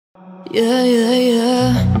Yeah, yeah, yeah.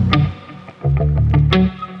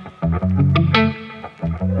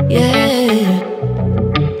 Yeah.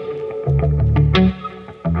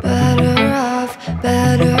 Better off,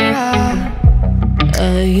 better off.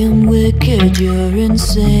 I am wicked, you're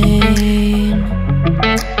insane,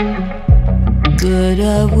 but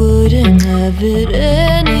I wouldn't have it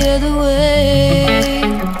any other way.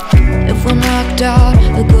 If we're knocked out,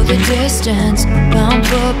 we'll go the distance, pound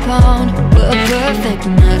for pound. We're a perfect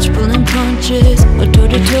match, pulling punches. We're toe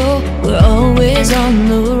to toe, we're always on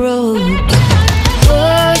the road.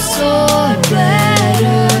 We're so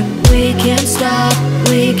better, we can't stop,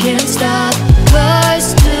 we can't stop.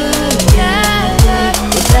 'Cause together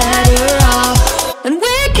we're better off, and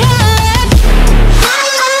we can.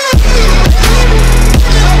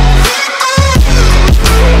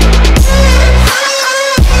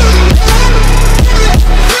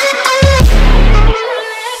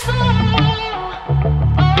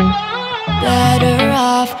 Better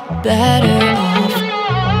off, better off.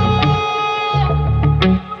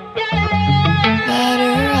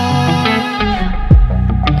 Better off.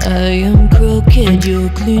 I am crooked, you're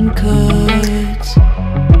clean cuts.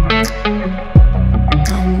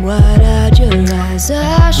 I'm wide-eyed, your eyes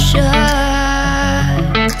are shut.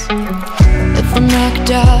 If we're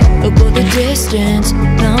knocked out, we'll go the distance,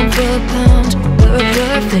 pound for pound. We're a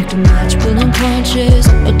perfect match, pulling punches.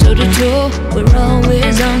 We're toe to toe, we're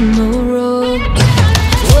always on the road.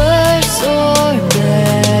 We're so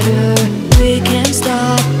better, we can't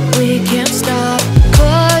stop, we can't stop.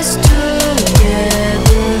 'Cause together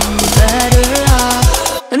we're better off,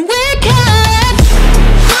 and we can.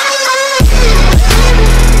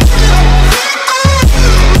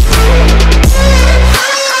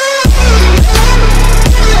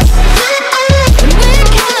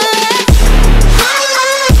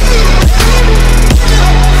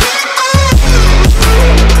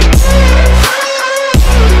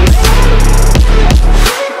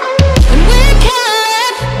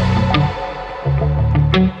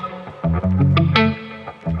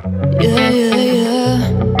 Yeah, yeah, yeah.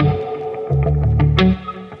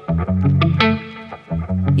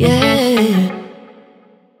 Yeah.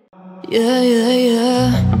 Yeah, yeah, yeah.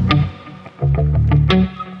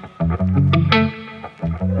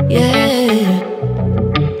 Yeah.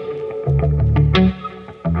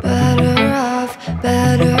 Better off,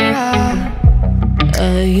 better off.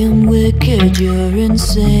 I am wicked, you're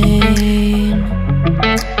insane,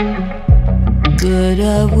 but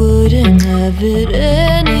I wouldn't have it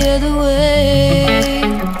any other way.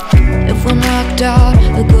 If we're knocked out,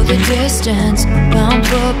 we'll go the distance, pound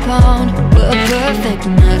for pound. We're a perfect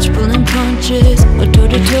match, pulling punches. We're toe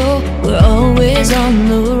to toe, we're always on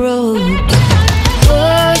the road.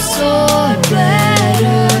 We're so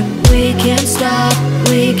better, we can't stop,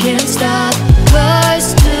 we can't stop.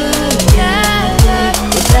 'Cause together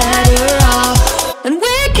we're better off, and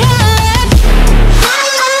we can.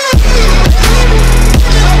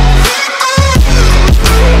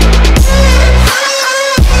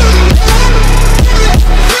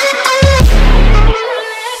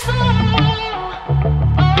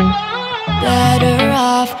 Better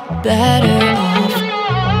off, better off.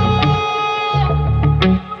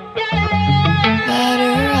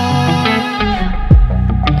 Better off.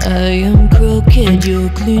 I am crooked, you're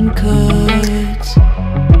clean cuts.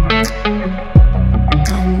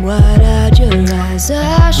 I'm wide-eyed, your eyes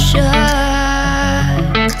are shut.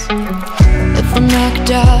 If we're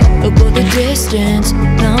knocked out, we'll go the distance,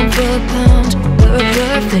 pound for pound. We're a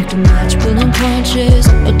perfect match, pulling punches.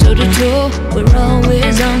 We're toe to toe, we're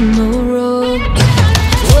always on the road.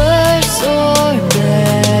 We're so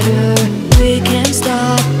better, we can't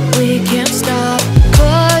stop, we can't stop.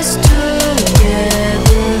 'Cause together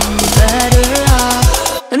we're better off,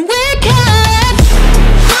 and we can.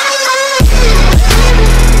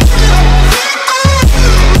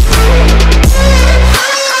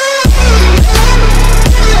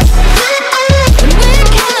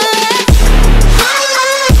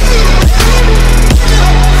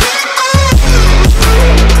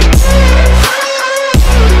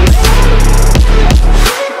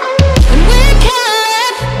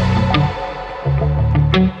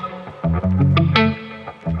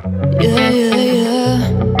 Yeah, yeah, yeah.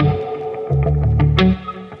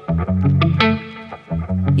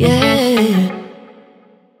 Yeah.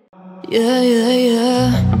 Yeah, yeah, yeah.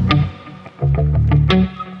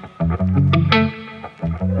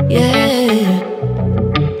 Yeah.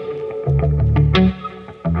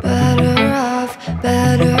 Better off,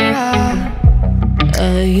 better off. I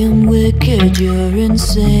am wicked, you're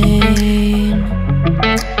insane,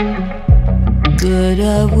 but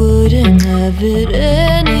I wouldn't have it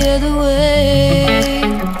any other way.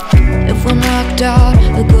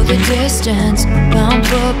 distance. Pound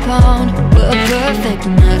for pound, we're a perfect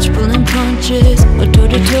match. Pulling punches, or toe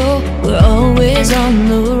to toe, we're always on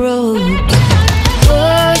the road.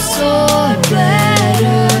 Worse or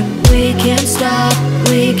better, we can't stop,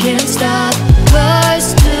 we can't stop.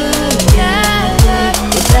 'Cause together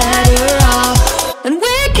we're better off, and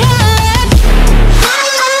we can.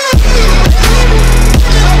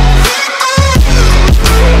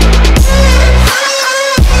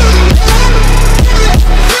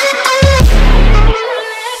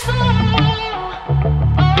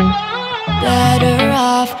 Better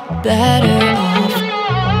off, better off,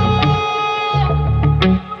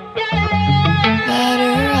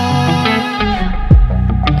 better off.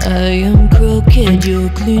 I am crooked, you're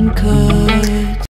clean cut.